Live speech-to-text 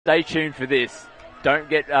Stay tuned for this. Don't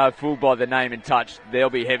get fooled by the name and touch. There'll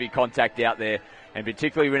be heavy contact out there. And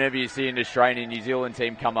particularly whenever you see an Australian and New Zealand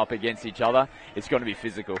team come up against each other, it's going to be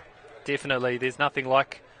physical. Definitely. There's nothing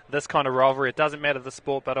like this kind of rivalry. It doesn't matter the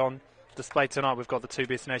sport, but on display tonight we've got the two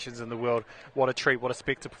best nations in the world. What a treat. What a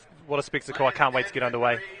spectacle. I can't wait to get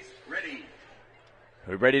underway.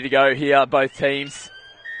 We're ready to go here, both teams.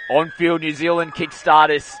 On field, New Zealand kick-start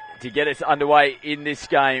us to get us underway in this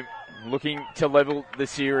game. Looking to level the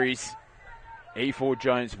series. E4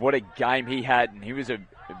 Jones, what a game he had. And he was a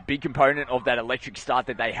big component of that electric start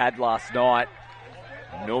that they had last night.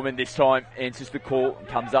 Norman this time answers the call,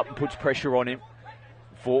 comes up and puts pressure on him.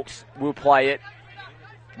 Fawkes will play it.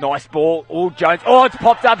 Nice ball. Oh, Jones. Oh, it's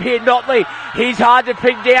popped up here. Notley. He's hard to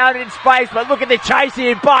pin down in space, but look at the chase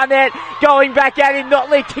here. Barnett going back at him.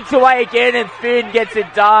 Notley kicks away again, and Finn gets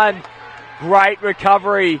it done. Great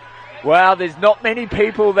recovery. Wow, there's not many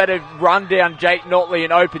people that have run down Jake Notley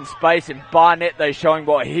in open space, and Barnett, though, showing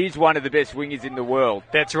why he's one of the best wingers in the world.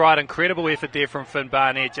 That's right. Incredible effort there from Finn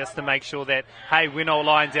Barnett, just to make sure that, hey, we're not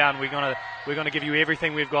lying down. We're gonna give you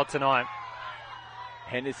everything we've got tonight.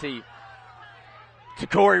 Hennessy to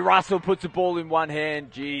Corey Russell, puts the ball in one hand.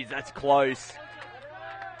 Geez, that's close.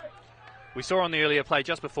 We saw on the earlier play,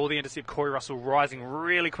 just before the intercept, Corey Russell rising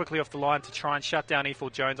really quickly off the line to try and shut down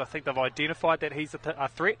E4 Jones. I think they've identified that he's a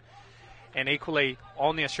threat. And equally,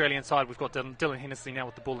 on the Australian side, we've got Dylan Hennessy now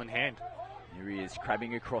with the ball in hand. Here he is,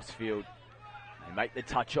 crabbing across field. They make the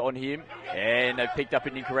touch on him, and they've picked up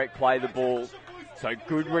an incorrect play of the ball. So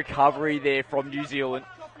good recovery there from New Zealand.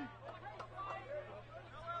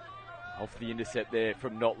 Off the intercept there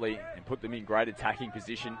from Notley and put them in great attacking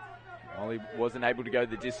position. While he wasn't able to go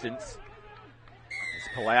the distance.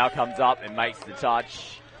 As Palau comes up and makes the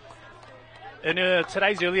touch. In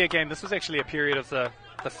today's earlier game, this was actually a period of the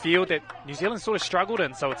field that New Zealand sort of struggled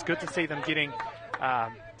in, so it's good to see them getting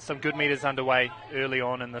some good meters underway early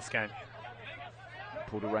on in this game.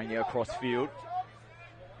 Putaranga across field.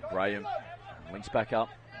 Graham links back up.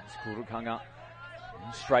 Kurukanga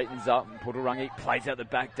straightens up, and Putaranga plays out the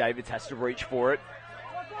back. Davids has to reach for it.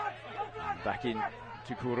 Back in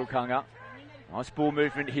to Kurukanga. Nice ball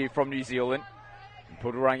movement here from New Zealand. And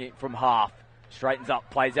Putaranga from half. Straightens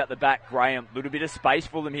up, plays out the back. Graham, a little bit of space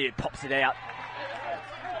for them here. Pops it out.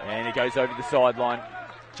 And it goes over the sideline.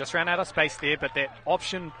 Just ran out of space there, but that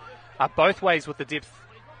option both ways with the depth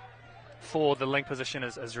for the link position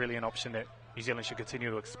is really an option that New Zealand should continue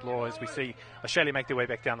to explore as we see Australia make their way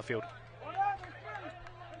back down the field.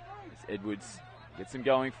 As Edwards gets them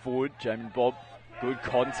going forward. Jamin Bob, good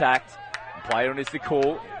contact. Play on is the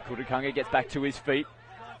call. Kurukanga gets back to his feet.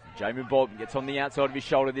 Jamin Bob gets on the outside of his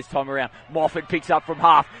shoulder this time around. Moffat picks up from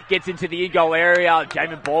half, gets into the in-goal area.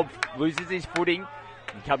 Jamin Bob loses his footing.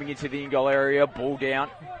 And coming into the in-goal area, ball down.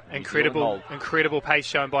 Incredible pace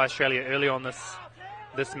shown by Australia early on this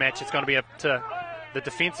match. It's going to be up to the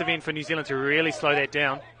defensive end for New Zealand to really slow that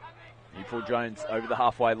down. E4 Jones over the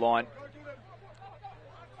halfway line.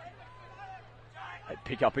 They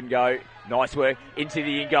pick up and go. Nice work. Into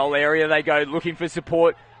the in-goal area they go, looking for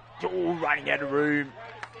support. Oh, running out of room.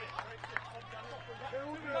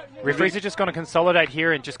 Referees are just going to consolidate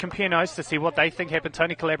here and just compare notes to see what they think happened.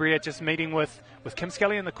 Tony Calabria just meeting with Kim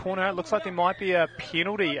Scully in the corner. It looks like there might be a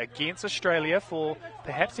penalty against Australia for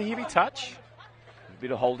perhaps a heavy touch. A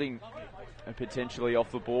bit of holding and potentially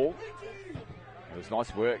off the ball. It was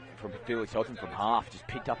nice work from Felix Hilton from half. Just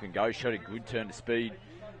picked up and go. Showed a good turn to speed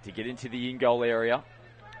to get into the in-goal area.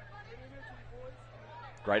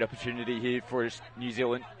 Great opportunity here for New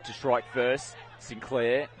Zealand to strike first.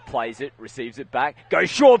 Sinclair plays it, receives it back. Goes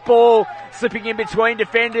short ball, slipping in between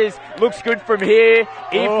defenders. Looks good from here.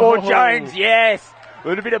 E4 Jones, yes. A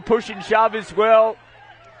little bit of push and shove as well.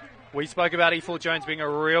 We spoke about E4 Jones being a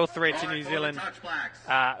real threat to New Zealand,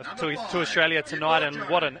 to Australia tonight, and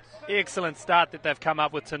what an excellent start that they've come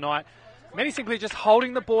up with tonight. Manny Sinclair just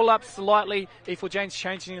holding the ball up slightly. E4 Jones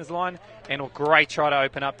changing his line, and a great try to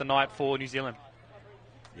open up the night for New Zealand.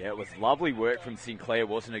 Yeah, it was lovely work from Sinclair,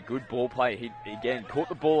 wasn't it? Good ball play. He, again, caught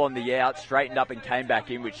the ball on the out, straightened up and came back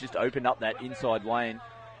in, which just opened up that inside lane.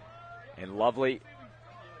 And lovely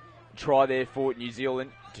try there for New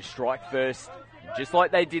Zealand to strike first, just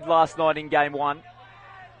like they did last night in game one.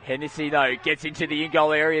 Hennessy, though, gets into the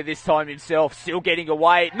in-goal area this time himself, still getting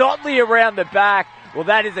away. Notley around the back. Well,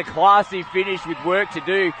 that is a classy finish with work to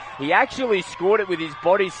do. He actually scored it with his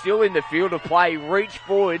body still in the field of play, reached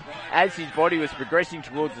forward as his body was progressing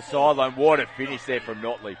towards the sideline. What a finish there from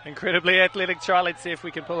Notley. Incredibly athletic try. Let's see if we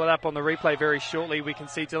can pull it up on the replay very shortly. We can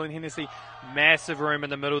see Dylan Hennessy, massive room in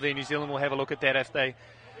the middle there. New Zealand will have a look at that if they,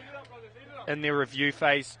 in their review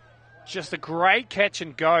phase. Just a great catch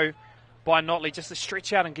and go by Notley just to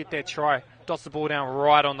stretch out and get that try. Dots the ball down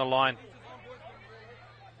right on the line.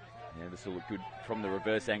 Yeah, this will look good from the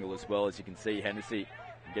reverse angle as well. As you can see, Hennessy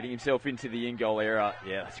getting himself into the in-goal area.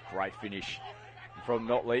 Yeah, that's a great finish from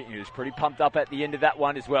Notley. He was pretty pumped up at the end of that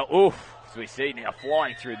one as well. Oof, as we see now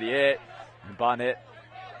flying through the air. And Barnett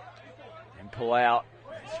and Palau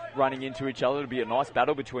running into each other. It'll be a nice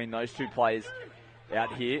battle between those two players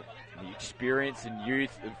out here. The experience and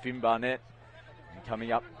youth of Finn Barnett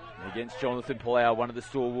coming up against Jonathan Palau, one of the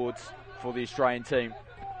stalwarts for the Australian team.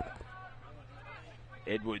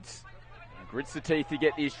 Edwards grits the teeth to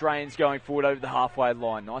get the Australians going forward over the halfway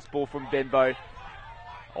line. Nice ball from Benbow.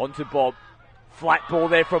 On to Bob. Flat ball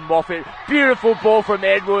there from Moffat. Beautiful ball from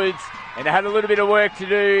Edwards. And they had a little bit of work to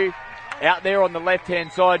do out there on the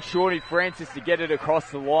left-hand side. Shawnee Francis to get it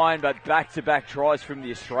across the line, but back-to-back tries from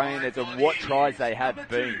the Australians. And what tries they have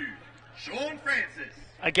been. Sean Francis.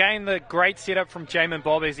 Again, the great setup from Jamin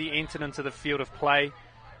Bob as he entered into the field of play.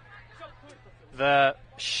 The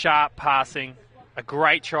sharp passing. A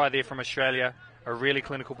great try there from Australia. A really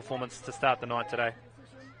clinical performance to start the night today.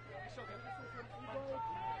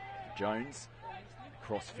 Jones,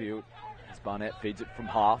 crossfield, as Barnett feeds it from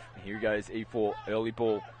half. Here goes E4, early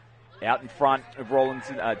ball out in front of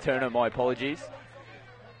Rollinson, Turner, my apologies.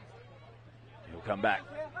 He'll come back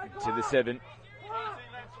to the 7.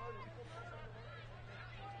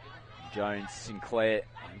 Jones, Sinclair,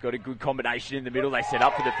 got a good combination in the middle. They set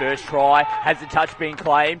up for the first try. Has the touch been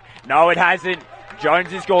claimed? No, it hasn't. Jones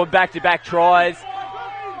has gone back-to-back tries.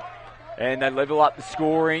 And they level up the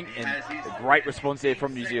scoring, and a great response there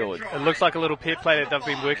from New Zealand. It looks like a little pet play that they've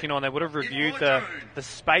been working on. They would have reviewed the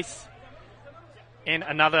space. And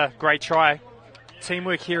another great try.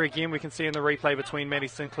 Teamwork here again, we can see in the replay between Matty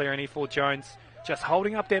Sinclair and E4 Jones. Just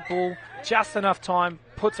holding up that ball, just enough time,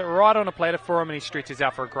 puts it right on a platter for him, and he stretches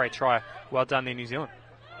out for a great try. Well done there, New Zealand.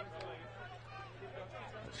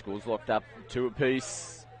 The score's locked up 2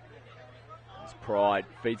 apiece. As Pride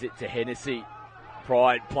feeds it to Hennessy.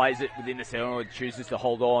 Pride plays it within the center, chooses to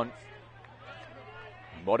hold on.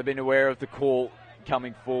 Might have been aware of the call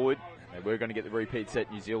coming forward. They were going to get the repeat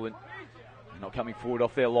set, New Zealand. Not coming forward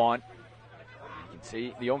off their line. You can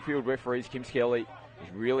see the on-field referees, Kim Skelly,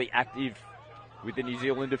 is really active with the New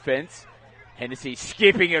Zealand defence. Hennessy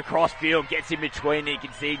skipping across field, gets in between. You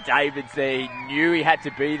can see Davids there. He knew he had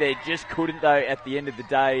to be there, just couldn't though at the end of the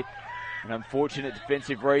day. An unfortunate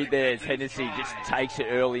defensive read there as Hennessy just takes it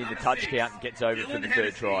early in the touch count and gets over for the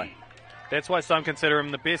 3rd try. That's why some consider him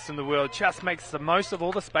the best in the world. Just makes the most of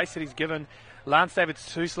all the space that he's given. Lance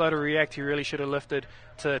David's too slow to react. He really should have lifted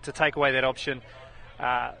to take away that option.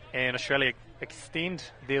 And Australia extend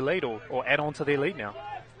their lead or add on to their lead now.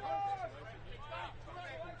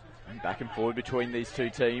 And back and forward between these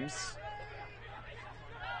two teams.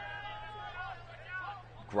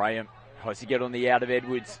 Graham tries to get on the out of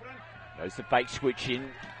Edwards. Goes the fake switch in.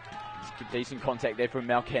 Decent contact there from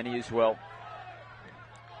Malkenny as well.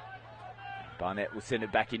 Barnett will send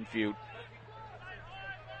it back infield.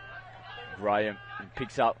 Graham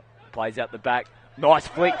picks up, plays out the back. Nice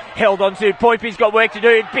flick, held on to. Poipy's got work to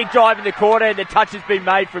do. Big drive in the corner, and the touch has been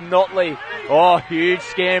made from Notley. Oh, huge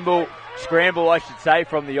scramble, I should say,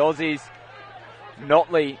 from the Aussies.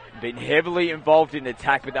 Notley been heavily involved in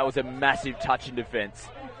attack, but that was a massive touch in defence.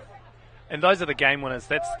 And those are the game winners.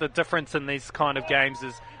 That's the difference in these kind of games,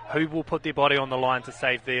 is who will put their body on the line to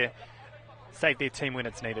save their team when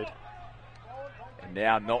it's needed. And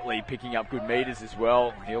now Notley picking up good metres as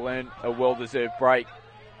well. He'll earn a well-deserved break.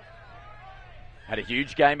 Had a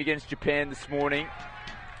huge game against Japan this morning.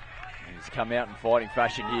 And he's come out in fighting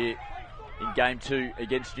fashion here in game 2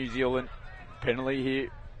 against New Zealand. Penalty here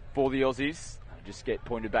for the Aussies. Just get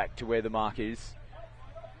pointed back to where the mark is.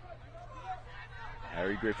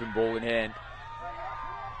 Harry Griffin, ball in hand.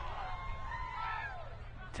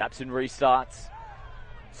 Taps and restarts.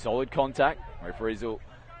 Solid contact. Referees will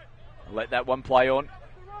let that one play on.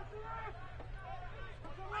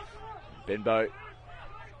 Benbow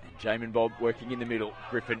and Jamin Bob working in the middle.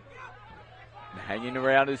 Griffin hanging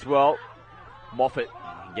around as well. Moffat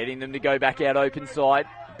getting them to go back out open side.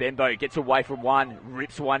 Benbow gets away from one,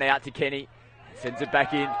 rips one out to Kenny, sends it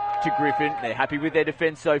back in to Griffin. They're happy with their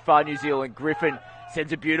defence so far, New Zealand. Griffin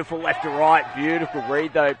sends a beautiful left to right. Beautiful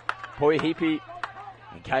read though. Poi Hippie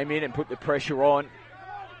came in and put the pressure on.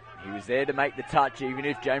 He was there to make the touch, even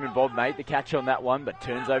if Jamin Bob made the catch on that one, but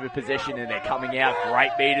turns over possession and they're coming out.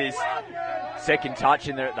 Great meters. Second touch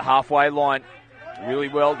and they're at the halfway line. Really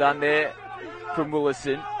well done there from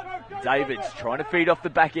Willison. Davids trying to feed off the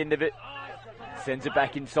back end of it. Sends it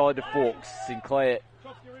back inside to Fawkes. Sinclair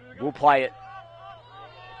will play it.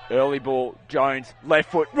 Early ball, Jones,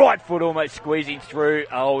 left foot, right foot almost squeezing through.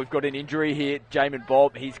 Oh, we've got an injury here. Jamin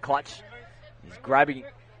Bob, he's clutched. He's grabbing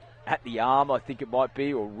at the arm, I think it might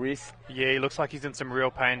be, or wrist. Yeah, he looks like he's in some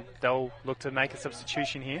real pain. They'll look to make a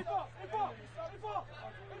substitution here.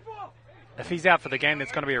 If he's out for the game,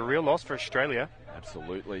 that's going to be a real loss for Australia.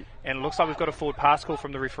 Absolutely. And it looks like we've got a forward pass call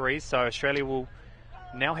from the referees, so Australia will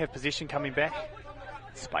now have possession coming back.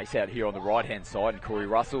 Space out here on the right-hand side, and Corey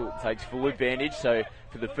Russell takes full advantage. So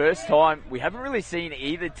for the first time, we haven't really seen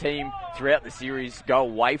either team throughout the series go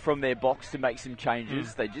away from their box to make some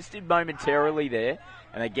changes. They just did momentarily there.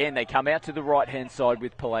 And again, they come out to the right-hand side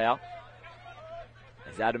with Palau.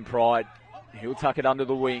 There's Adam Pride. He'll tuck it under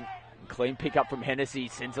the wing. Clean pick up from Hennessy.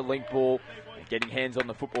 Sends a link ball. Getting hands on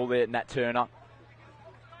the football there, Nat Turner.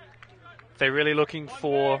 They're really looking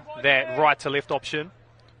for that right to left option.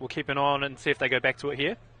 We'll keep an eye on it and see if they go back to it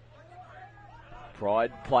here.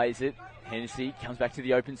 Pride plays it. Hennessy comes back to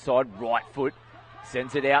the open side. Right foot.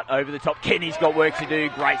 Sends it out over the top. Kenny's got work to do.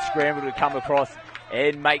 Great scramble to come across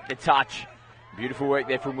and make the touch. Beautiful work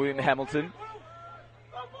there from William Hamilton.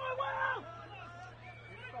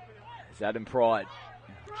 There's Adam Pride.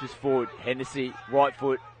 Just forward. Hennessy, right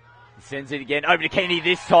foot. Sends it again. Over to Kenny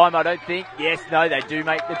this time, I don't think. Yes, no, they do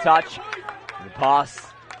make the touch. The pass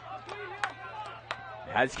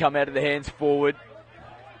has come out of the hands forward.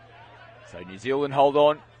 So New Zealand hold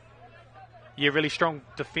on. Yeah, really strong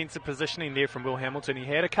defensive positioning there from Will Hamilton. He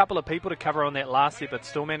had a couple of people to cover on that last set, but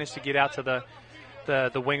still managed to get out to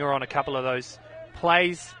the winger on a couple of those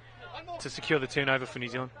plays to secure the turnover for New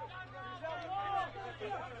Zealand.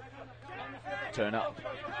 Turner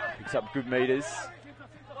picks up good metres.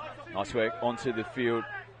 Nice work onto the field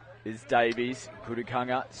is Davies.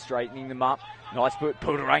 Kudukanga straightening them up. Nice put.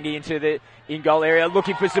 Puturangi into the in-goal area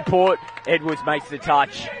looking for support. Edwards makes the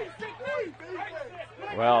touch.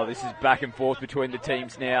 Well, this is back and forth between the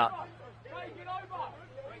teams now.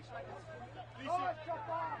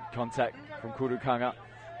 Contact from Kudukanga.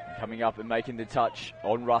 Coming up and making the touch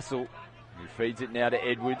on Russell. He feeds it now to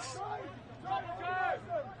Edwards.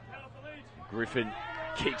 Griffin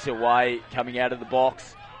kicks away, coming out of the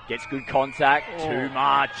box. Gets good contact. Too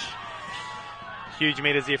much. Huge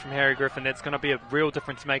metres here from Harry Griffin. That's going to be a real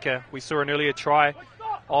difference maker. We saw an earlier try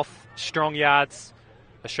off strong yards.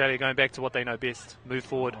 Australia going back to what they know best. Move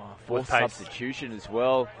forward. Fourth substitution as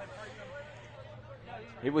well.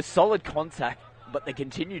 It was solid contact, but they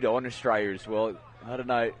continued on Australia as well. I don't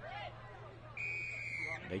know.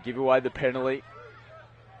 They give away the penalty.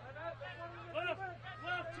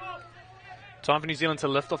 Time for New Zealand to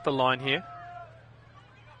lift off the line here.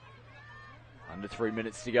 Under 3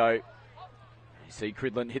 minutes to go. You see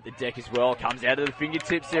Cridland hit the deck as well. Comes out of the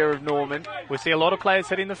fingertips there of Norman. We see a lot of players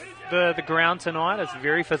hitting the ground tonight. It's a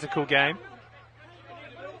very physical game.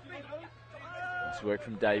 Nice work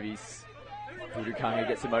from Davies. Kudukanga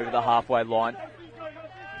gets him over the halfway line.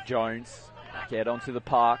 Jones back out onto the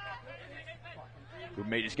park. Good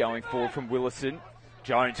metres going forward from Willison.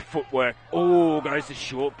 Jones footwork. Oh, goes to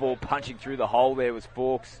short ball. Punching through the hole there was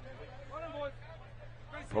Fawkes.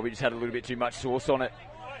 Probably just had a little bit too much sauce on it.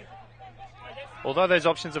 Although those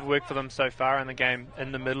options have worked for them so far in the game,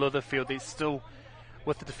 in the middle of the field, there's still,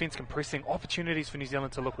 with the defence compressing, opportunities for New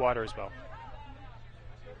Zealand to look wider as well.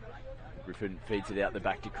 Griffin feeds it out the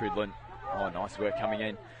back to Cridland. Oh, nice work coming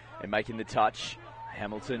in and making the touch.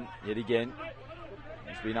 Hamilton, yet again.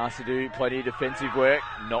 He's been asked to do plenty of defensive work.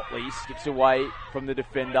 Notley skips away from the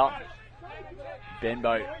defender.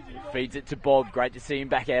 Benbow feeds it to Bob. Great to see him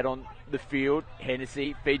back out on the field.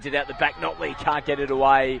 Hennessy feeds it out the back. Notley can't get it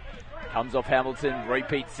away. Comes off Hamilton.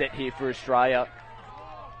 Repeat set here for Australia.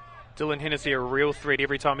 Dylan Hennessy a real threat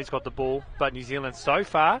every time he's got the ball. But New Zealand so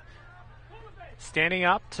far standing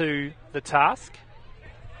up to the task.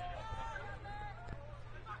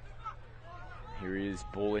 Here he is,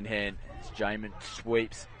 ball in hand. As Jamin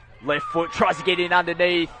sweeps. Left foot, tries to get in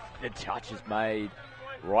underneath. The touch is made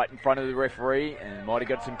right in front of the referee and might have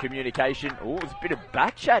got some communication. Oh, it was a bit of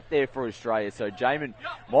back chat there for Australia. So Jamin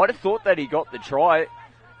might have thought that he got the try.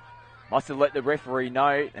 Must have let the referee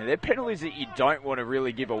know. And they're penalties that you don't want to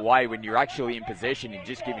really give away when you're actually in possession and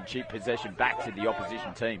just giving cheap possession back to the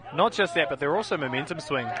opposition team. Not just that, but they're also momentum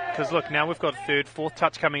swing. Because look, now we've got third, fourth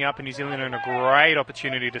touch coming up and New Zealand are in a great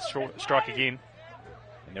opportunity to strike again.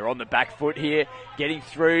 And they're on the back foot here, getting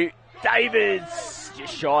through. Davids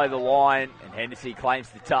just shy of the line, and Hennessy claims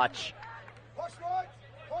the touch.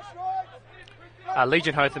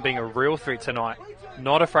 Legion Hotham being a real threat tonight.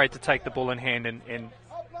 Not afraid to take the ball in hand and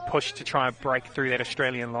push to try and break through that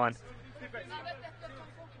Australian line.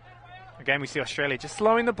 Again, we see Australia just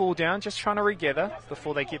slowing the ball down, just trying to regather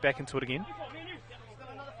before they get back into it again.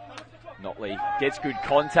 Notley gets good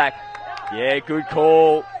contact. Yeah, good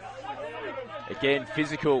call. Again,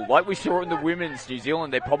 physical. Like we saw in the women's, New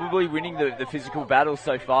Zealand, they're probably winning the physical battle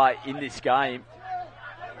so far in this game.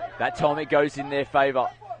 That time it goes in their favour.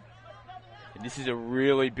 And this is a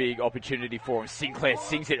really big opportunity for him. Sinclair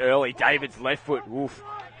sings it early. David's left foot. Oof.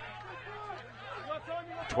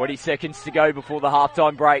 20 seconds to go before the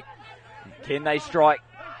halftime break. Can they strike?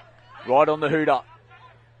 Right on the hooter.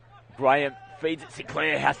 Graham feeds it.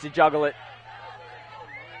 Sinclair has to juggle it.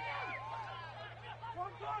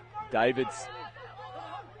 Davids.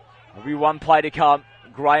 There'll be one play to come.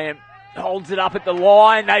 Graham holds it up at the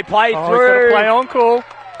line. They play through. He's got a play on call.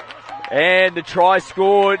 And the try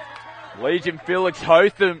scored. Legion Felix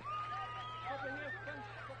Hotham.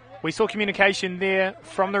 We saw communication there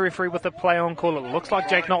from the referee with the play on call. It looks like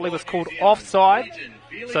Jake Notley was called offside.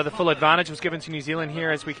 So the full advantage was given to New Zealand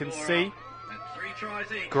here, as we can see.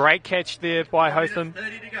 Great catch there by Hotham.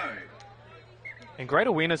 And great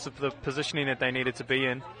awareness of the positioning that they needed to be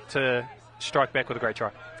in to strike back with a great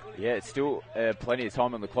try. Yeah, it's still plenty of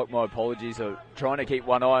time on the clock. My apologies. I'm trying to keep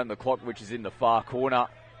one eye on the clock, which is in the far corner.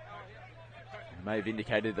 It may have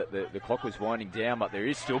indicated that the clock was winding down, but there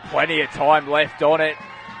is still plenty of time left on it.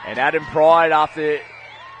 And Adam Pride, after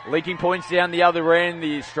leaking points down the other end,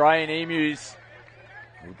 the Australian Emus,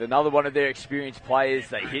 with another one of their experienced players,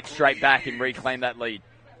 they hit straight back and reclaim that lead.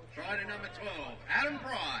 Try to number 12, Adam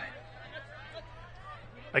Pride.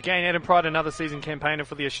 Again, Adam Pride, another season campaigner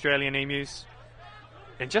for the Australian Emus.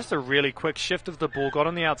 And just a really quick shift of the ball, got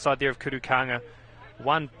on the outside there of Kurukanga.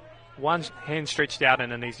 One hand stretched out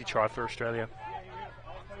and an easy try for Australia.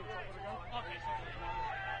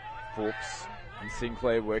 Forbes and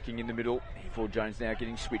Sinclair working in the middle. Ford Jones now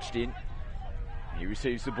getting switched in. He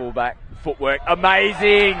receives the ball back. Footwork,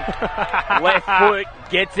 amazing! Left foot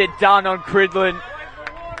gets it done on Cridlin.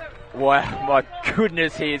 Wow, my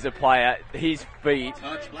goodness, he is a player. His feet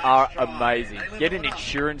are amazing. Get an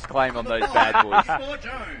insurance claim on those bad boys.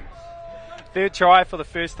 Third try for the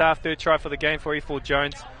first half, third try for the game for E4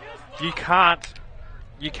 Jones. You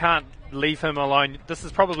can't leave him alone. This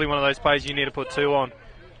is probably one of those players you need to put two on.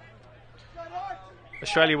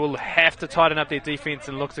 Australia will have to tighten up their defence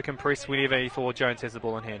and look to compress whenever E4 Jones has the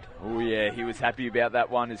ball in hand. Oh yeah, he was happy about that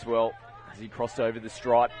one as well as he crossed over the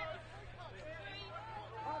stripe.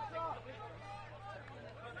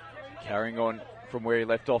 Carrying on from where he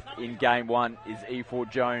left off in game one is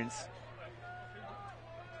E4 Jones.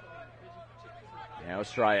 Now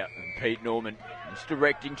Australia and Pete Norman just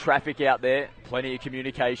directing traffic out there. Plenty of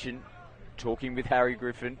communication. Talking with Harry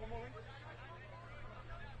Griffin.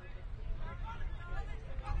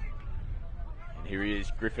 And here he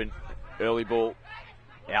is, Griffin. Early ball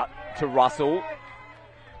out to Russell.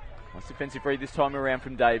 Nice defensive read this time around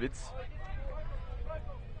from Davids.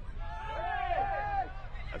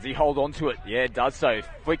 Does he hold on to it? Yeah, does so.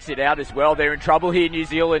 Flicks it out as well. They're in trouble here, New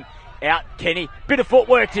Zealand. Out, Kenny. Bit of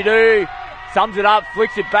footwork to do. Sums it up,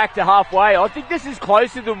 flicks it back to halfway. I think this is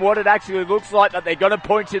closer than what it actually looks like, that they're going to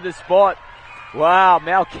point to the spot. Wow,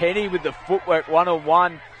 Mal Kenny with the footwork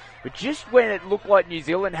one-on-one. But just when it looked like New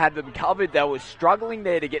Zealand had them covered, they were struggling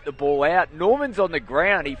there to get the ball out. Norman's on the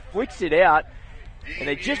ground. He flicks it out. And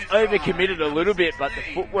they just overcommitted a little bit, but the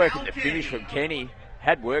footwork and the finish from Kenny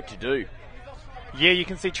had work to do. Yeah, you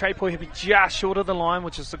can see Trey Poihipi just short of the line,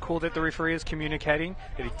 which is the call that the referee is communicating,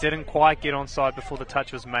 that he didn't quite get onside before the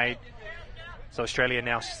touch was made. So Australia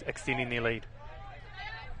now extending their lead.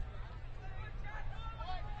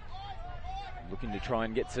 Looking to try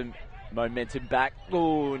and get some momentum back.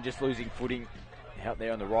 Oh, and just losing footing out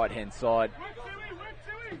there on the right-hand side.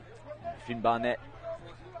 Finn Barnett.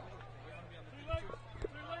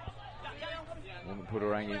 Norman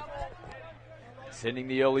Puturangi sending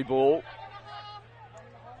the early ball.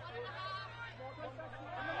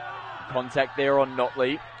 Contact there on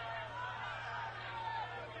Notley.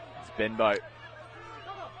 It's Benbow.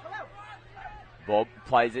 Bob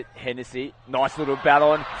plays it. Hennessy. Nice little battle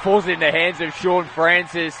on. Falls in the hands of Sean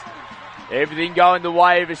Francis. Everything going the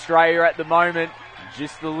way of Australia at the moment.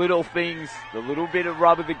 Just the little things, the little bit of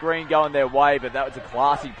rub of the green going their way, but that was a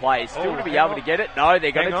classy play. Still going to be able to get it? No,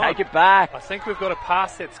 they're going to take it back. I think we've got a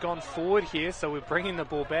pass that's gone forward here, so we're bringing the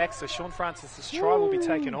ball back, so Sean Francis's try will be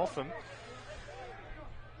taken off him.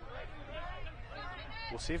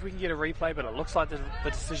 We'll see if we can get a replay, but it looks like the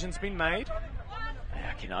decision's been made.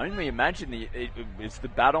 I can only imagine it's the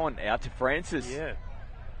baton out to Francis. Yeah.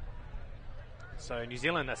 So New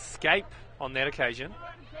Zealand escape on that occasion.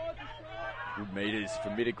 Good metres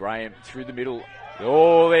from Mitta Graham through the middle.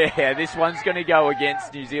 Oh, yeah, this one's going to go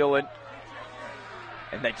against New Zealand.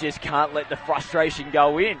 And they just can't let the frustration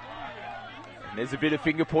go in. And there's a bit of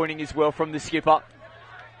finger pointing as well from the skipper.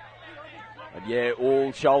 But yeah,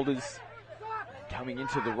 all shoulders coming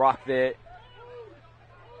into the ruck there.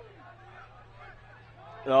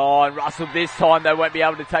 Oh, and Russell this time, they won't be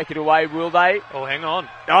able to take it away, will they? Oh, hang on.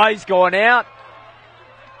 Oh, he's gone out.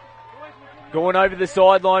 Going over the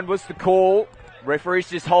sideline was the call. Referees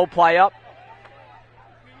just hold play up.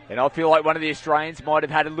 And I feel like one of the Australians might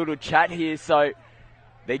have had a little chat here, so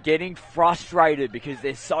they're getting frustrated because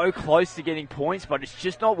they're so close to getting points, but it's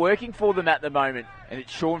just not working for them at the moment. And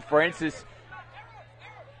it's Sean Francis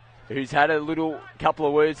who's had a little couple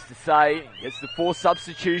of words to say. It's the forced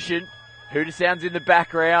substitution. Hooter sounds in the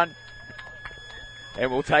background. And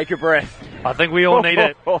we'll take a breath. I think we all need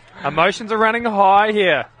it. Emotions are running high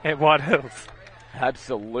here at White Hills.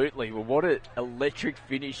 Absolutely. Well, what an electric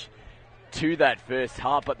finish to that first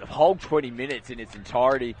half. But the whole 20 minutes in its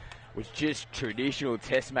entirety was just traditional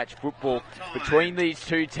test match football between these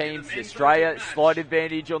two teams. Australia, slight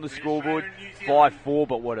advantage on the scoreboard, 5-4,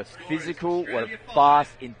 but what a physical, what a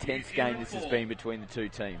fast, intense game this has been between the two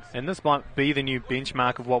teams. And this might be the new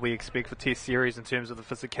benchmark of what we expect for Test series in terms of the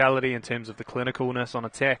physicality, in terms of the clinicalness on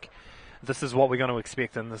attack. This is what we're going to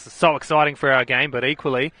expect, and this is so exciting for our game, but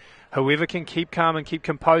equally, whoever can keep calm and keep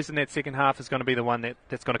composed in that second half is going to be the one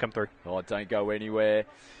that's going to come through. Oh, don't go anywhere.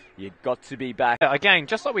 You've got to be back. Again,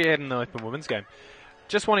 just like we had in the Open Women's game,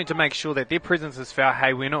 just wanting to make sure that their presence is felt.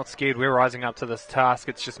 Hey, we're not scared. We're rising up to this task.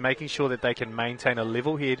 It's just making sure that they can maintain a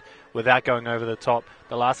level head without going over the top.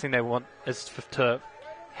 The last thing they want is to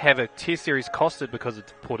have a Test series costed because of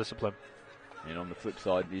poor discipline. And on the flip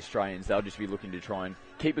side, the Australians, they'll just be looking to try and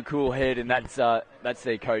keep a cool head, and that's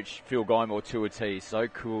their coach, Phil Gymore, to a T. So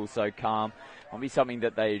cool, so calm. Won't be something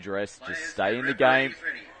that they address. Just stay in the game.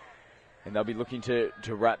 And they'll be looking to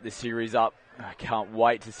wrap the series up. I can't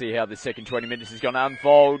wait to see how the second 20 minutes is going to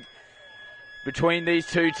unfold. Between these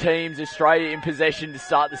two teams, Australia in possession to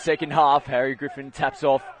start the second half. Harry Griffin taps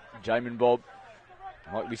off Jamin Bob.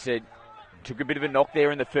 Like we said, took a bit of a knock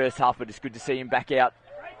there in the first half, but it's good to see him back out.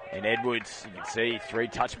 And Edwards, you can see 3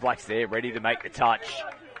 touch blacks there, ready to make the touch.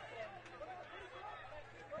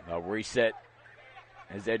 They'll reset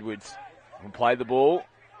as Edwards will play the ball.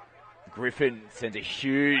 Griffin sends a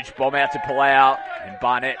huge bomb out to Palau, and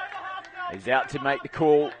Barnett is out to make the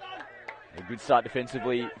call. A good start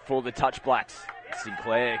defensively for the touch blacks.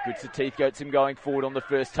 Sinclair, good to teeth goats him going forward on the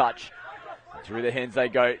first touch. Through the hands they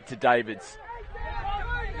go to Davids.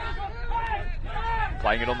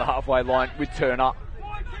 Playing it on the halfway line with Turner.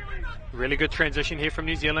 Really good transition here from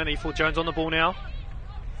New Zealand. E4 Jones on the ball now.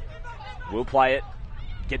 Will play it.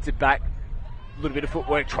 Gets it back. A little bit of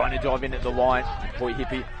footwork trying to dive in at the line. Boy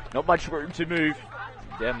Hippie. Not much room to move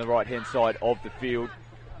down the right-hand side of the field.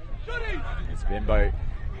 As Bembo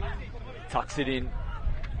tucks it in.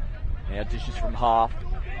 Now dishes from half.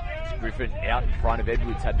 It's Griffin out in front of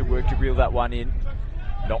Edwards. Had to work to reel that one in.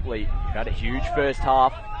 Notley had a huge first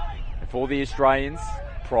half. And for the Australians,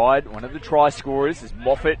 Pride, one of the try scorers, is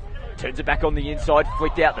Moffat. Turns it back on the inside,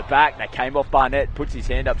 flicked out the back. That came off Barnett, puts his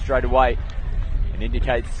hand up straight away and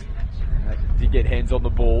indicates that he did get hands on the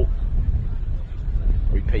ball.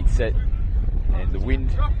 Repeat set, and the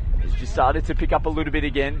wind has just started to pick up a little bit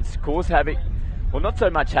again. It's caused havoc. Well, not so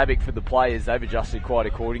much havoc for the players. They've adjusted quite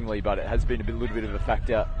accordingly, but it has been a little bit of a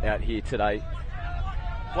factor out here today.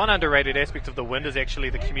 One underrated aspect of the wind is actually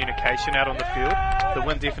the communication out on the field. The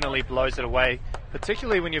wind definitely blows it away,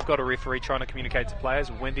 particularly when you've got a referee trying to communicate to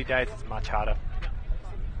players. Windy days, it's much harder.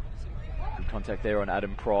 Good contact there on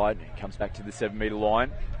Adam Pride. He comes back to the 7-metre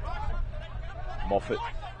line. Moffat,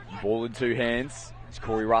 ball in 2 hands. It's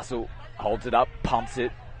Corey Russell, holds it up, pumps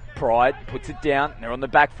it. Pride puts it down. They're on the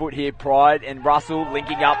back foot here. Pride and Russell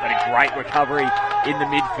linking up, and a great recovery in the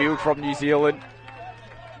midfield from New Zealand.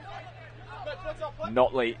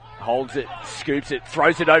 Notley holds it, scoops it,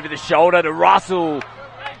 throws it over the shoulder to Russell.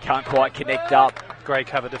 Can't quite connect up. Great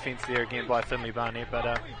cover defence there again by Finley Barnett,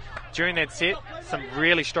 but during that set, some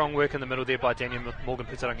really strong work in the middle there by Daniel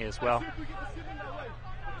Morgan-Pitarangi as well.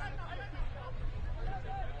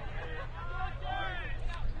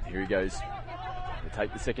 Here he goes. They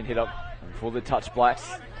take the second hit up for the touch blacks.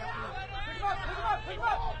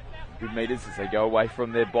 Good metres as they go away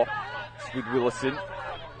from their box with Willison.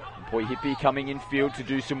 And Boy Hippie coming in field to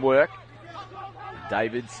do some work.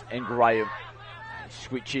 Davids and Graham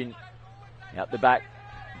switching out the back.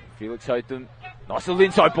 Felix Hotham. Nice little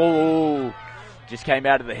inside ball. Just came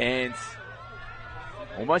out of the hands.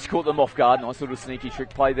 Almost caught them off guard. Nice little sneaky trick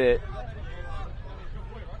play there.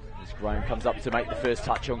 Graham comes up to make the first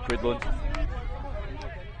touch on Cridland.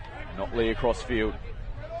 Notley across field.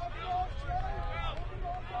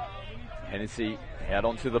 Hennessy out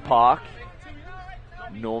onto the park.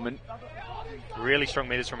 Norman Really strong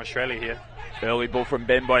meters from Australia here. Early ball from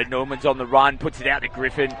Benbow. Norman's on the run, puts it out to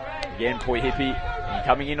Griffin. Again, Poi Hippie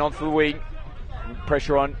coming in onto the wing.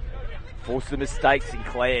 Pressure on. Force the mistake.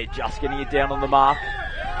 Sinclair just getting it down on the mark.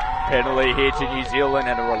 Penalty here to New Zealand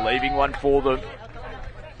and a relieving one for them.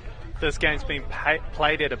 This game's been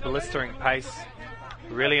played at a blistering pace.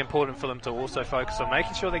 Really important for them to also focus on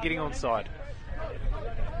making sure they're getting onside.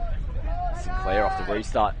 Sinclair off the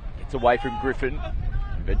restart. Gets away from Griffin.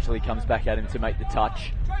 Eventually comes back at him to make the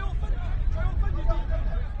touch.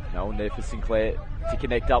 No one there for Sinclair to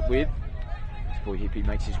connect up with. Poi Hippie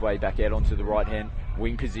makes his way back out onto the right hand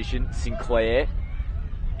wing position. Sinclair.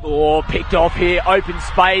 Oh, picked off here. Open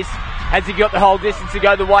space. Has he got the whole distance to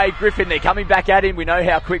go the way of Griffin? They're coming back at him. We know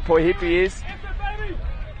how quick Poi Hippie is.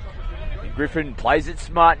 And Griffin plays it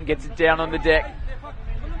smart and gets it down on the deck.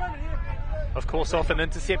 Of course, off an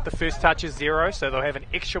intercept, the first touch is 0, so they'll have an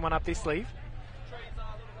extra one up their sleeve.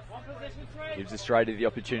 Gives Australia the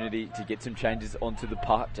opportunity to get some changes onto the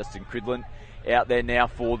park. Justin Cridlin out there now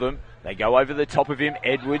for them. They go over the top of him.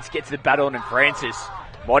 Edwards gets the bat on, and Francis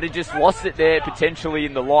might have just lost it there potentially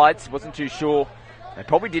in the lights. Wasn't too sure. They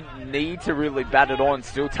probably didn't need to really bat it on.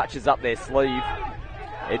 Still touches up their sleeve.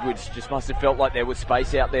 Edwards just must have felt like there was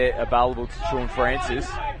space out there available to Sean Francis.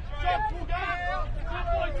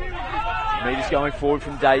 Meters going forward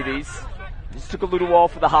from Davies. Just took a little while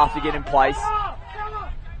for the half to get in place.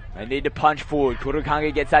 They need to punch forward.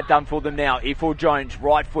 Kurukanga gets that done for them now. Iful Jones,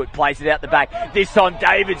 right foot, plays it out the back. This time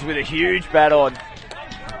Davids with a huge bat on.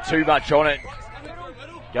 Too much on it.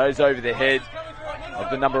 Goes over the head of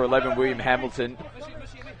the number 11, William Hamilton.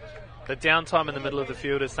 The downtime in the middle of the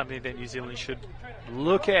field is something that New Zealand should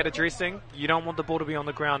look at addressing. You don't want the ball to be on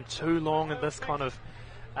the ground too long in this kind of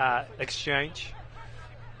exchange.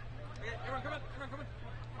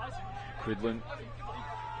 Cridlin.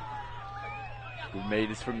 Good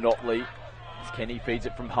meters from Notley. As Kenny feeds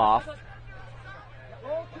it from half.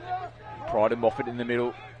 Pride and Moffat in the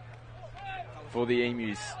middle for the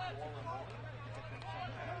Emus.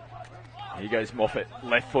 Here goes Moffat,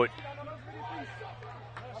 left foot.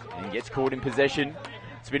 And he gets caught in possession.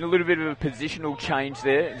 It's been a little bit of a positional change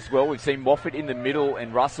there as well. We've seen Moffat in the middle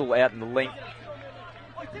and Russell out in the length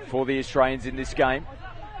for the Australians in this game.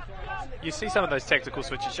 You see some of those tactical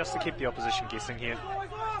switches just to keep the opposition guessing here.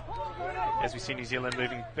 As we see New Zealand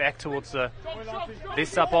moving back towards their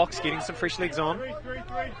sub box, getting some fresh legs on.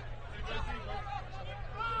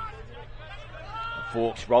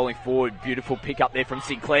 Forks rolling forward, beautiful pick up there from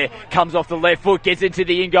Sinclair. Comes off the left foot, gets into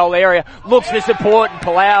the in-goal area, looks for support, and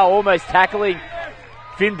Palau almost tackling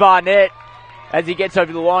Finn Barnett as he gets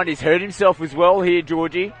over the line. He's hurt himself as well here,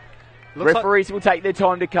 Georgie. Referees will take their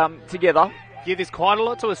time to come together. Yeah, there's quite a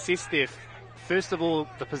lot to assess there. First of all,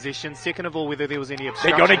 the position. Second of all, whether there was any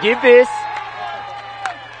obstruction. They're going to give this.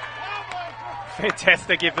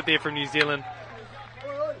 Fantastic effort there from New Zealand.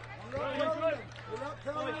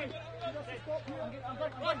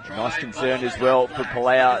 Nice concern as well for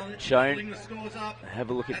Palau shown. Have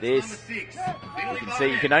a look at this. You can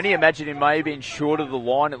see, you can only imagine he may have been short of the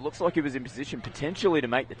line. It looks like he was in position potentially to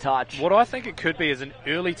make the touch. What I think it could be is an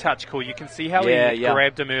early touch call. You can see how he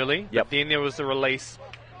grabbed him early, but then there was the release.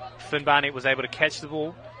 Finn Barnett was able to catch the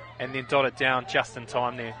ball and then dot it down just in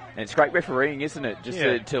time there. And it's great refereeing, isn't it? Just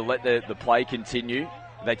to let the play continue.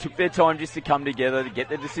 They took their time just to come together to get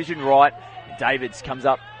the decision right. Davids comes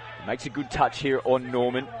up, makes a good touch here on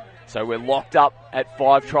Norman. So we're locked up at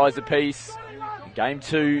 5 tries apiece. Game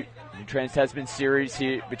 2 in the Trans-Tasman series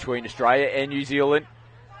here between Australia and New Zealand.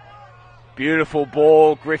 Beautiful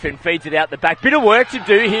ball. Griffin feeds it out the back. Bit of work to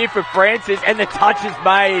do here for Francis, and the touch is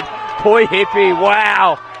made. Poi Hippie,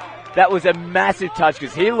 wow. That was a massive touch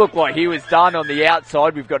because he looked like he was done on the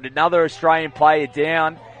outside. We've got another Australian player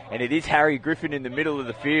down, and it is Harry Griffin in the middle of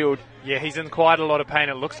the field. Yeah, he's in quite a lot of pain.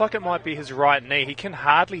 It looks like it might be his right knee. He can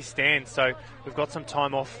hardly stand, so we've got some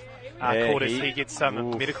time off. Caught as he gets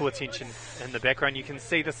some medical attention in the background. You can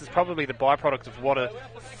see this is probably the byproduct of what a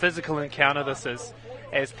physical encounter this is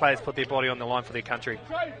as players put their body on the line for their country.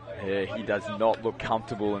 Yeah, he does not look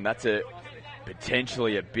comfortable, and that's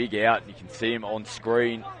potentially a big out. You can see him on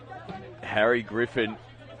screen. Harry Griffin.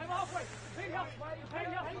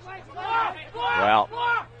 Wow.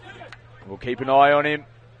 We'll keep an eye on him.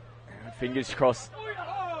 Fingers crossed.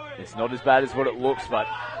 It's not as bad as what it looks, but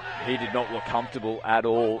he did not look comfortable at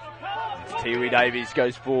all. Tiwi Davies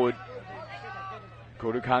goes forward.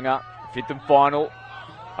 Kurukanga, 5th and final.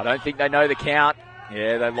 I don't think they know the count.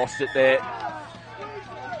 Yeah, they lost it there.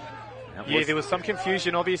 There was some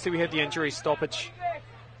confusion. Obviously, we had the injury stoppage.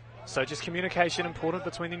 So just communication important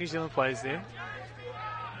between the New Zealand players there.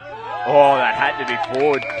 Oh, that had to be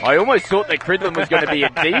forward. I almost thought that Cridlin was going to be a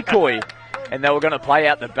decoy. and they were going to play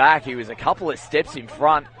out the back. He was a couple of steps in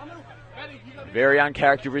front. Very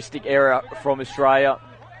uncharacteristic error from Australia.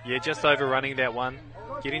 Yeah, just overrunning that one.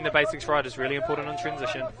 Getting the basics right is really important on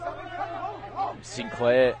transition.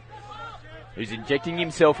 Sinclair, who's injecting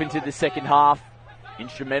himself into the second half,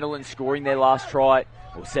 instrumental in scoring their last try,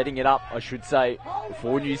 or setting it up, I should say,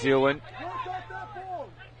 for New Zealand.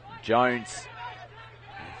 Jones,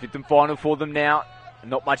 fifth and final for them now.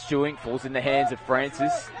 Not much doing, falls in the hands of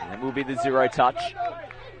Francis, and that will be the 0 touch.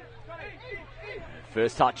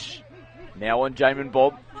 First touch now on Jamin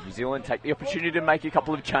Bob. New Zealand take the opportunity to make a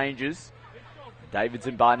couple of changes. Davids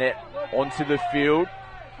and Barnett onto the field.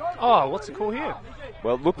 Oh, what's the call here?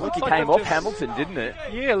 Well, it looked like it came off Hamilton, didn't it?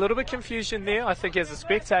 Yeah, a little bit confusion there, I think, as a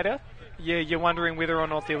spectator. Yeah, you're wondering whether or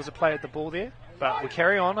not there was a play at the ball there. But we'll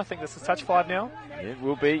carry on. I think this is touch 5 now. It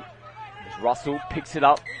will be. As Russell picks it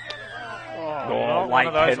up. Oh, one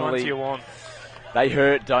of those ones you want. They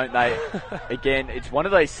hurt, don't they? Again, it's one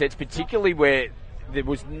of those sets, particularly where there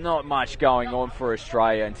was not much going on for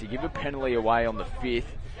Australia, and to give a penalty away on the 5th,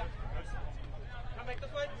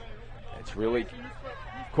 it's really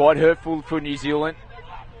quite hurtful for New Zealand.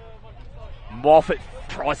 Moffat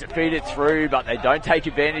tries to feed it through, but they don't take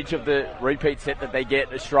advantage of the repeat set that they get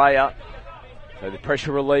in Australia. So the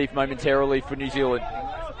pressure relief momentarily for New Zealand.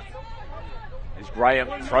 As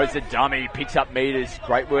Graham throws a dummy, picks up meters.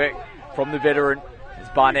 Great work from the veteran as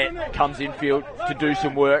Barnett comes infield to do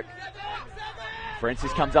some work.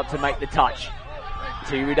 Francis comes up to make the touch.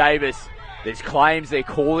 Tiwi Davis. There's claims they're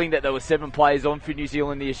calling that there were 7 players on for New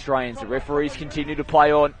Zealand, the Australians. The referees continue to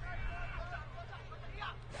play on.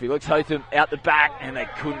 Felix Hotham out the back, and they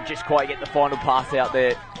couldn't just quite get the final pass out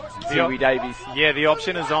there. Tiwi Davies. Yeah, the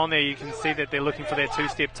option is on there. You can see that they're looking for their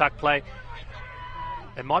 2-step tuck play.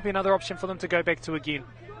 It might be another option for them to go back to again.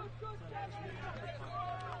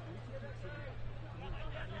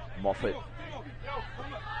 Moffat.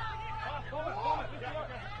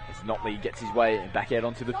 As Notley gets his way back out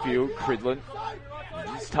onto the field. Cridlin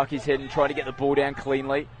just tuck his head and try to get the ball down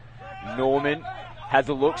cleanly. Norman has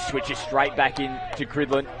a look, switches straight back in to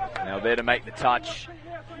Cridlin. Now there to make the touch.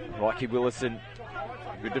 Mikey Willison.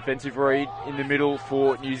 Good defensive read in the middle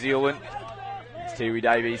for New Zealand. It's Tiwi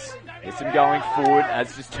Davies. Gets him going forward,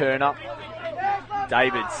 as does Turner.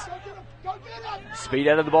 Davids. Speed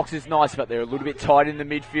out of the box is nice, but they're a little bit tight in the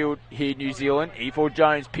midfield here, New Zealand. E4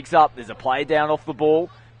 Jones picks up. There's a player down off the ball.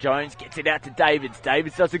 Jones gets it out to Davids.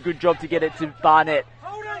 Davids does a good job to get it to Barnett,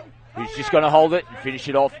 who's just going to hold it and finish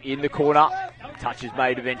it off in the corner. Touch is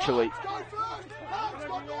made eventually.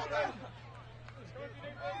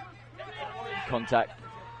 Contact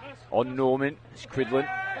on Norman. It's Cridlin.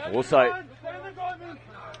 Also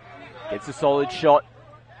gets a solid shot.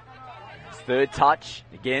 His third touch.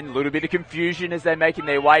 Again, a little bit of confusion as they're making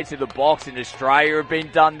their way to the box, and Australia have been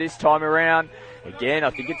done this time around. Again, I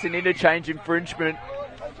think it's an interchange infringement.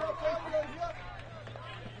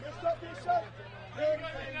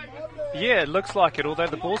 Yeah, it looks like it, although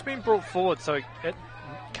the ball's been brought forward, so it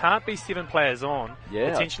can't be 7 players on.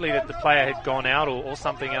 Yeah. Potentially that the player had gone out or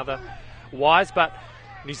something otherwise, but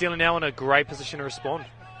New Zealand now in a great position to respond.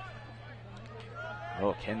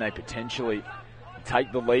 Oh, can they potentially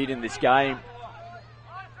take the lead in this game?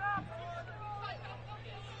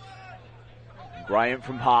 Graham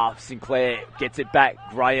from half. Sinclair gets it back.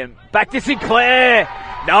 Graham back to Sinclair.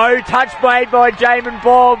 No touch made by Jamin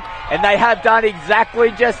Bob. And they have done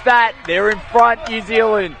exactly just that. They're in front, New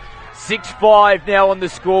Zealand. 6-5 now on the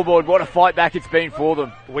scoreboard. What a fight back it's been for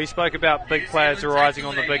them. We spoke about big players arising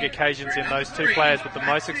on the big occasions, in those 2 players with the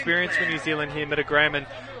most experience for New Zealand here, Mida Graham and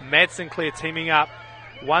Matt Sinclair teaming up.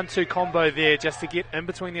 1-2 combo there just to get in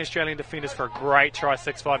between the Australian defenders for a great try.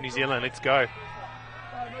 6-5 New Zealand. Let's go.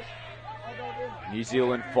 New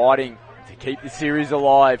Zealand fighting to keep the series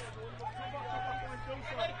alive.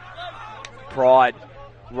 Pride.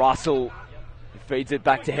 Russell feeds it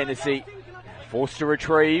back to Hennessy. Forced to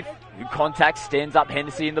retrieve. Good contact. Stands up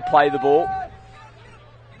Hennessy in the play the ball.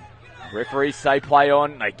 Referees say play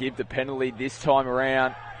on. They give the penalty this time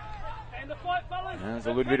around. There's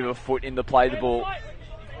a little bit of a foot in the play the ball.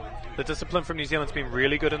 The discipline from New Zealand's been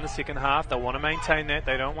really good in the second half. They want to maintain that.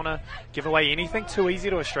 They don't want to give away anything too easy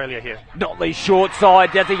to Australia here. Notley short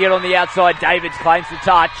side, doesn't get on the outside. Davids claims the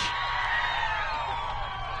touch.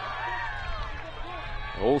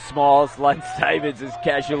 All smiles. Lance Davids as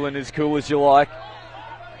casual and as cool as you like.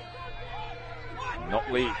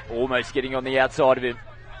 Notley almost getting on the outside of him.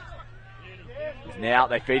 Now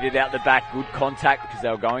they feed it out the back. Good contact because they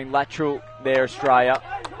were going lateral there, Australia.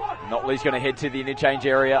 Notley's going to head to the interchange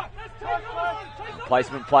area.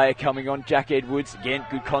 Replacement player coming on, Jack Edwards. Again,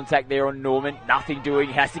 good contact there on Norman. Nothing doing.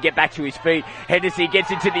 Has to get back to his feet. Hennessy gets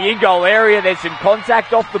into the in-goal area. There's some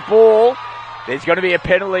contact off the ball. There's going to be a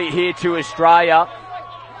penalty here to Australia.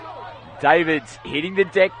 Davids hitting the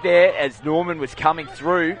deck there as Norman was coming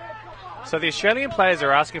through. So the Australian players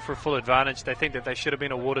are asking for a full advantage. They think that they should have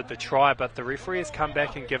been awarded the try, but the referee has come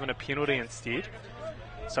back and given a penalty instead.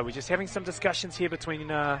 So we're just having some discussions here between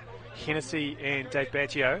Hennessy and Dave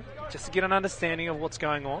Baggio, just to get an understanding of what's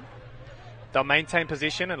going on. They'll maintain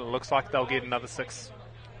position, and it looks like they'll get another 6.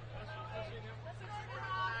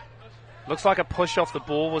 Looks like a push off the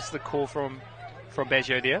ball was the call from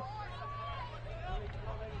Baggio there.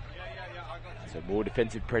 So more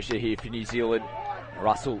defensive pressure here for New Zealand.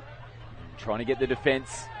 Russell trying to get the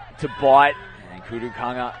defence to bite, and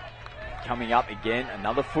Kudukanga coming up again.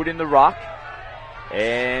 Another foot in the ruck,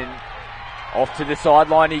 and off to the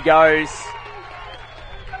sideline he goes.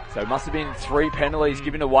 So it must have been 3 penalties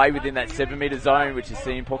given away within that 7-metre zone, which is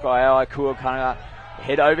seeing Pokaiaea Kudukanga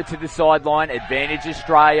head over to the sideline. Advantage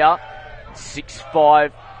Australia,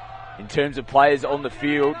 6-5 in terms of players on the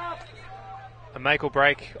field. A make or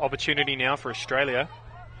break opportunity now for Australia.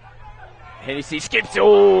 Hennessy skips,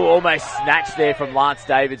 almost snatched there from Lance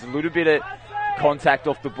Davids. A little bit of contact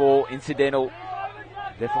off the ball, incidental.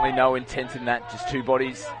 Definitely no intent in that, just 2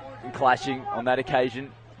 bodies clashing on that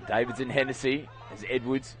occasion. Davids and Hennessy as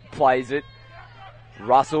Edwards plays it.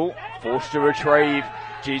 Russell forced to retrieve.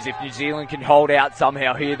 Geez, if New Zealand can hold out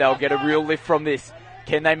somehow here, they'll get a real lift from this.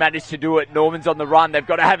 Can they manage to do it? Norman's on the run. They've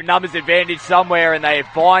got to have a numbers advantage somewhere, and they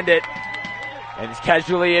find it. And as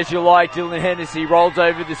casually as you like, Dylan Hennessy rolls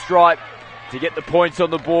over the stripe to get the points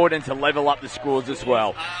on the board and to level up the scores as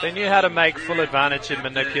well. They knew how to make full advantage and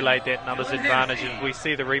manipulate that numbers advantage, and we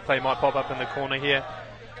see the replay might pop up in the corner here.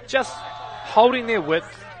 Just holding their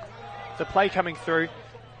width, the play coming through,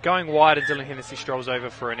 going wide, and Dylan Hennessy strolls over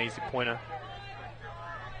for an easy pointer.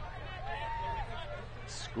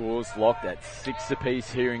 Scores locked at 6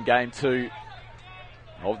 apiece here in Game 2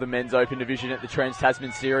 of the Men's Open Division at the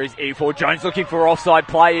Trans-Tasman Series. E4 Jones looking for offside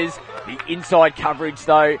players. The inside coverage,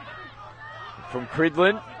 though, from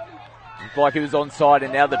Cridlin. Looked like it was onside,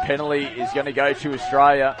 and now the penalty is going to go to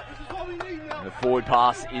Australia. And the forward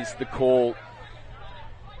pass is the call.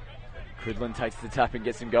 Cridlin takes the tap and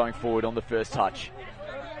gets him going forward on the first touch.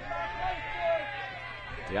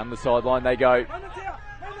 Down the sideline they go.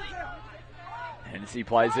 Hennessy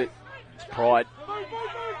plays it. It's Pride.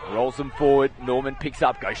 Rolls them forward. Norman picks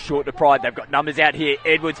up, goes short to Pride. They've got numbers out here.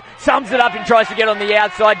 Edwards sums it up and tries to get on the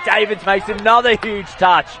outside. Davids makes another huge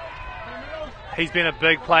touch. He's been a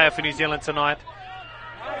big player for New Zealand tonight.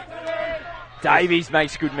 Davies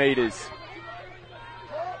makes good meters.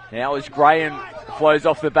 Now as Graham flows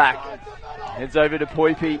off the back. Heads over to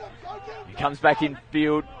Poipi. He comes back in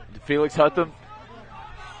field to Felix Hotham.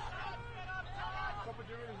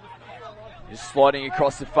 Just sliding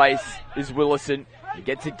across the face is Willison. He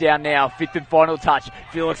gets it down now. 5th and final touch.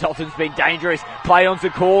 Felix Hotham's been dangerous. Play on's the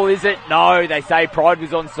call, is it? No, they say Pride was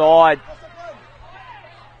onside.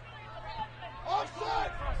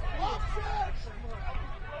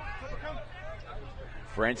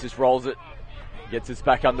 Francis rolls it. Gets us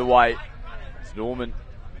back underway. It's Norman.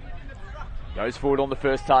 Goes forward on the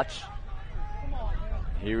first touch.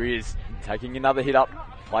 Here he is, taking another hit up.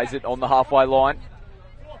 Plays it on the halfway line.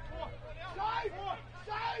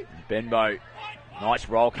 Benbow, nice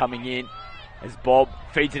roll coming in as Bob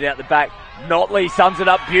feeds it out the back. Notley sums it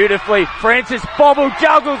up beautifully. Francis Bobble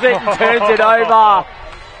juggles it and turns it over.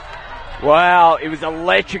 Wow, it was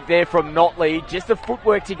electric there from Notley. Just the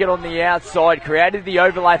footwork to get on the outside, created the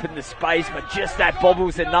overlap in the space, but just that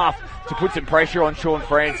bobble's enough to put some pressure on Sean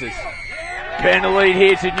Francis. Penalty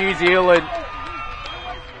here to New Zealand.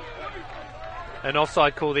 An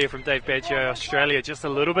offside call there from Dave Baggio. Australia just a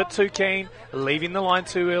little bit too keen, leaving the line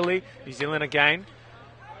too early. New Zealand again.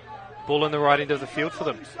 Ball in the right end of the field for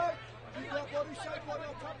them.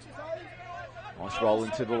 Nice roll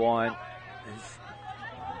into the line.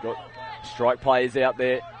 Got strike players out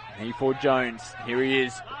there. E4 Jones. Here he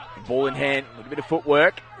is. Ball in hand. A little bit of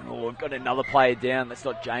footwork. Oh, we've got another player down. That's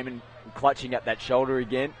not Jamin clutching at that shoulder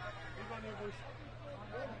again.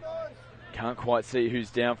 Can't quite see who's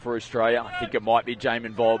down for Australia. I think it might be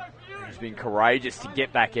Jamin Bob. He's been courageous to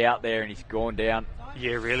get back out there, and he's gone down.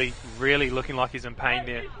 Yeah, really looking like he's in pain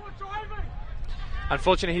there.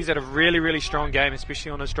 Unfortunately, he's had a really strong game,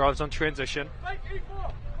 especially on his drives on transition.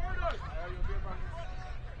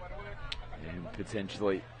 And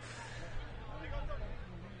potentially,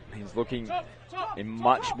 he's looking in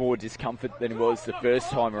much more discomfort than he was the first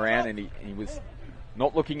time around, and he was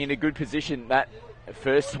not looking in a good position that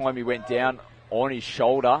first time he went down on his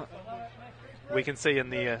shoulder. We can see in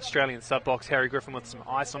the Australian sub-box Harry Griffin with some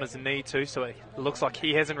ice on his knee too, so it looks like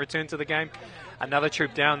he hasn't returned to the game. Another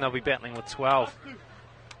troop down, they'll be battling with 12.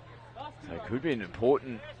 So it could be an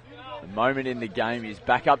important moment in the game. He's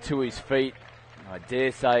back up to his feet. I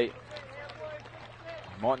dare say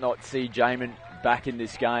might not see Jamin back in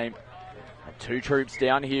this game. 2 troops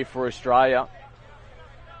down here for Australia.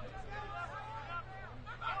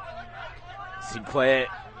 Sinclair,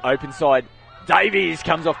 open side. Davies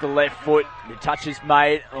comes off the left foot. The touch is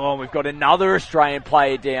made. Oh, we've got another Australian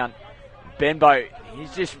player down. Benbow,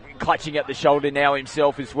 he's just clutching at the shoulder now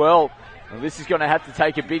himself as well. And this is going to have to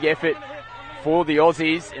take a big effort for the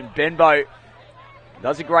Aussies. And Benbow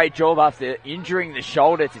does a great job after injuring the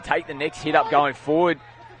shoulder to take the next hit up going forward.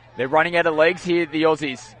 They're running out of legs here, the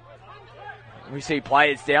Aussies. We see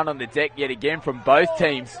players down on the deck yet again from both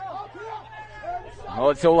teams. Oh,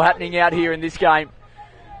 it's all happening out here in this game.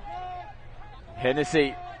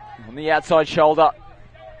 Hennessy on the outside shoulder.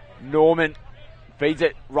 Norman feeds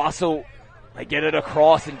it. Russell. They get it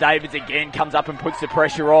across, and Davids again comes up and puts the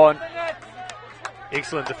pressure on.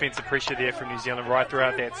 Excellent defensive pressure there from New Zealand right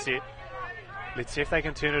throughout that set. Let's see if they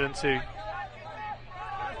can turn it into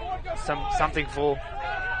something for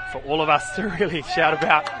all of us to really shout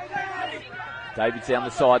about. Davids down the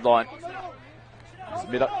sideline.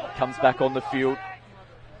 Smith comes back on the field.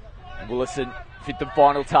 Willison fit the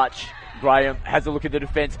final touch. Graham has a look at the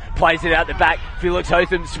defence, plays it out the back. Felix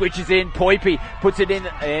Hotham switches in. Poipey puts it in,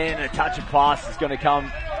 and a touch of pass is going to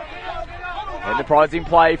come. Enterprising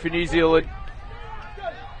play for New Zealand.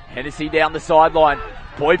 Hennessy down the sideline.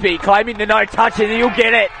 Poipey claiming the no touch, and he'll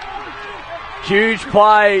get it. Huge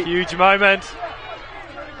play. Huge moment.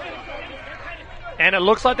 And it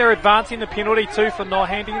looks like they're advancing the penalty too for not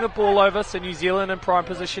handing the ball over, so New Zealand in prime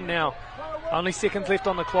position now. Only seconds left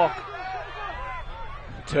on the clock.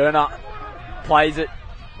 Turner plays it,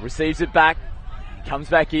 receives it back, comes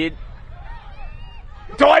back in.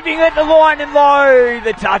 Diving at the line and low.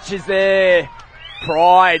 The touch is there.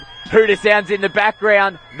 Pride. Hooter sounds in the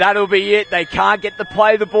background. That'll be it. They can't get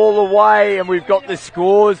the ball away, and we've got the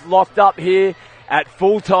scores locked up here at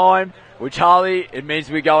full time, which, Harley, it means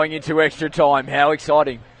we're going into extra time. How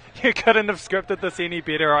exciting. You couldn't have scripted this any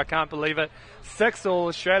better. I can't believe it. 6-all,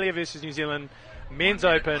 Australia versus New Zealand, men's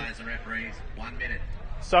open.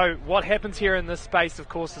 So what happens here in this space, of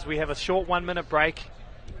course, is we have a short 1-minute break.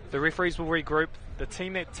 The referees will regroup. The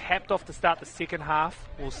team that tapped off to start the second half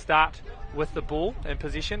will start with the ball in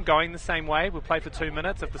position, going the same way. We'll play for 2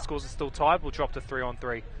 minutes. If the scores are still tied, we'll drop to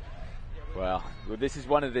 3-on-3. Well, this is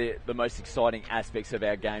one of the most exciting aspects of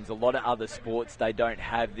our games. A lot of other sports, they don't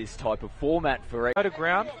have this type of format for it. Go to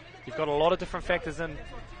ground. You've got a lot of different factors and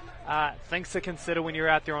things to consider when you're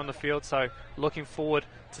out there on the field. So looking forward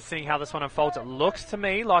to seeing how this one unfolds. It looks to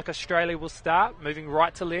me like Australia will start moving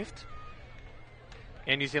right to left,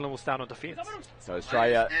 and New Zealand will start on defence. So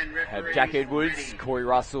Australia have Jack Edwards, Corey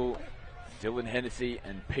Russell, Dylan Hennessy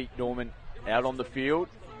and Pete Norman out on the field.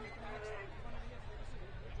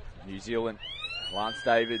 New Zealand, Lance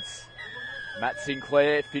Davids, Matt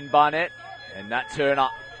Sinclair, Finn Barnett, and Nat Turner.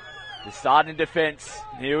 The start in defence.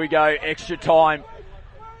 Here we go, extra time.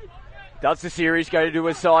 Does the series go to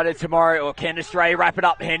a decider tomorrow, or can Australia wrap it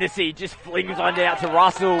up? Hennessy just flings one out to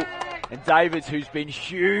Russell. And Davids, who's been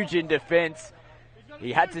huge in defence.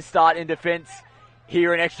 He had to start in defence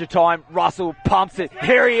here in extra time. Russell pumps it.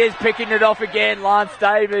 Here he is, picking it off again, Lance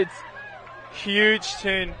Davids. Huge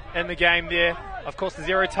turn in the game there. Of course, the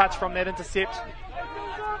 0 touch from that intercept.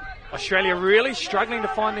 Australia really struggling to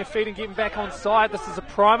find their feet and getting back on side. This is a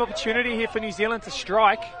prime opportunity here for New Zealand to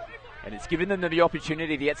strike. And it's given them the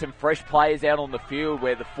opportunity to get some fresh players out on the field,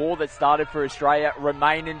 where the 4 that started for Australia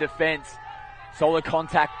remain in defence. Solid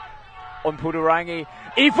contact on Puturangi.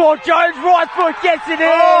 E4 Jones, right foot, gets it in.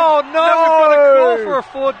 Oh, no, we've got a call for a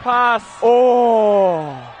forward pass.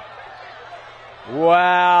 Oh,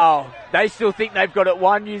 wow. They still think they've got it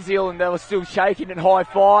won, New Zealand. They were still shaking in high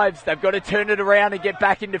fives. They've got to turn it around and get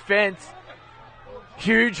back in defence.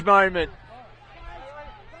 Huge moment.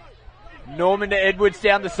 Norman to Edwards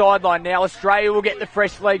down the sideline. Now Australia will get the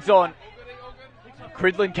fresh legs on.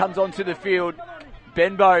 Cridlin comes onto the field.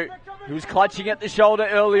 Benbow, who was clutching at the shoulder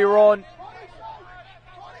earlier on.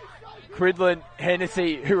 Cridlin,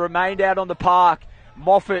 Hennessy, who remained out on the park.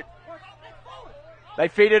 Moffat. They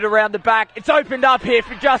feed it around the back. It's opened up here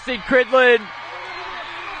for Justin Cridlin.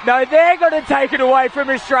 No, they're going to take it away from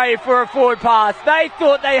Australia for a forward pass. They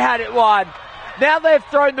thought they had it won. Now they've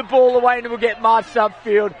thrown the ball away and will get marched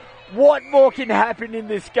upfield. What more can happen in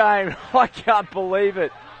this game? I can't believe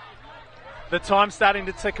it. The time's starting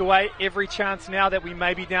to tick away. Every chance now that we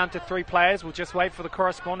may be down to 3 players. We'll just wait for the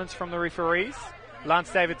correspondence from the referees.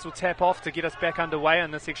 Lance Davids will tap off to get us back underway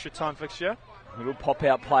in this extra time fixture. Little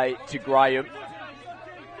pop-out play to Graham.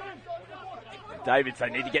 Davids, they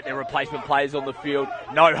need to get their replacement players on the field.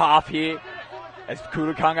 No half here as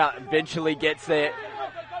Kurakunga eventually gets there.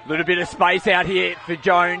 A little bit of space out here for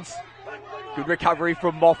Jones. Good recovery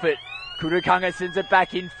from Moffat. Kurakunga sends it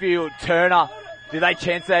back infield. Turner, do they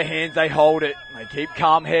chance their hands? They hold it. They keep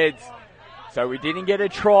calm heads. So we didn't get a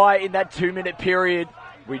try in that 2-minute period.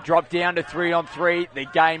 We dropped down to 3-on-3. The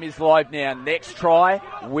game is live now. Next try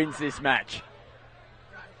wins this match.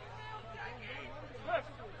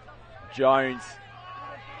 Jones,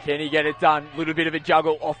 can he get it done? Little bit of a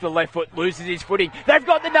juggle off the left foot, loses his footing. They've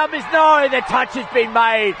got the numbers. No, the touch has been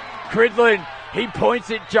made. Cridlin, he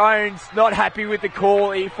points at Jones. Not happy with the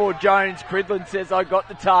call for Jones. Cridlin says, I got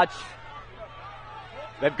the touch.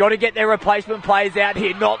 They've got to get their replacement players out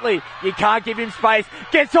here. Notley, you can't give him space.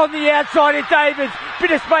 Gets on the outside of Davids.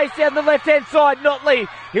 Bit of space down the left-hand side. Notley,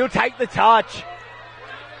 he'll take the touch.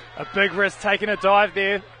 A big risk taking a dive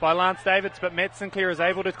there by Lance Davids, but Matt Sinclair is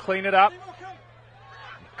able to clean it up.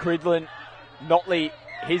 Cridlin, Notley,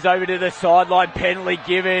 he's over to the sideline. Penalty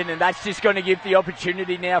given, and that's just going to give the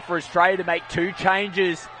opportunity now for Australia to make 2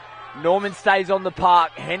 changes. Norman stays on the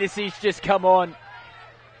park. Hennessy's just come on.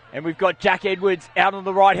 And we've got Jack Edwards out on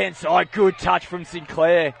the right-hand side. Good touch from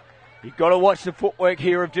Sinclair. You've got to watch the footwork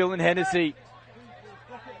here of Dylan Hennessy.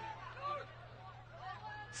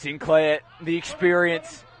 Sinclair, the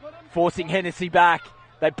experience, forcing Hennessy back.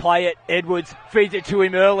 They play it. Edwards feeds it to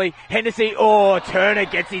him early. Hennessy, Turner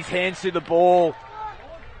gets his hands to the ball.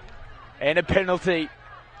 And a penalty.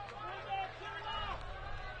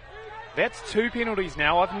 That's 2 penalties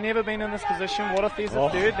now. I've never been in this position. What if there's a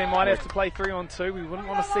third? They might have to play 3-on-2. We wouldn't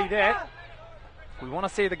want to see that. We want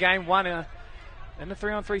to see the game won in a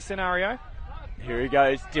 3-on-3 scenario. Here he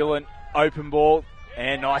goes, Dylan, open ball,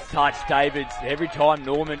 and nice touch, Davids. Every time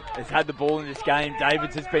Norman has had the ball in this game,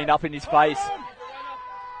 Davids has been up in his face.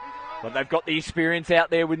 But they've got the experience out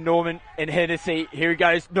there with Norman and Hennessy. Here he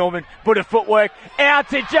goes, Norman, put a footwork out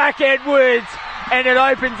to Jack Edwards, and it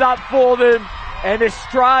opens up for them. And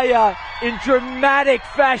Australia, in dramatic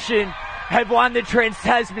fashion, have won the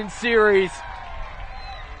Trans-Tasman series.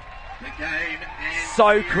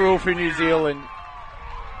 So cruel for New Zealand.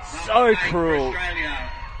 So cruel.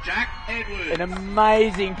 An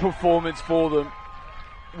amazing performance for them.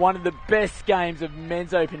 One of the best games of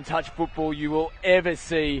men's open touch football you will ever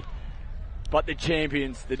see. But the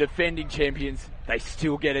champions, the defending champions, they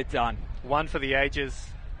still get it done. One for the ages.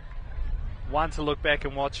 One to look back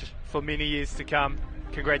and watch for many years to come.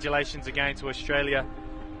 Congratulations again to Australia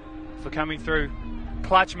for coming through.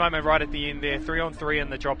 Clutch moment right at the end there. 3-on-3 in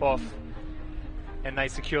the drop-off. And they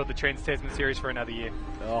secured the Trans-Tasman series for another year.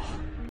 Oh.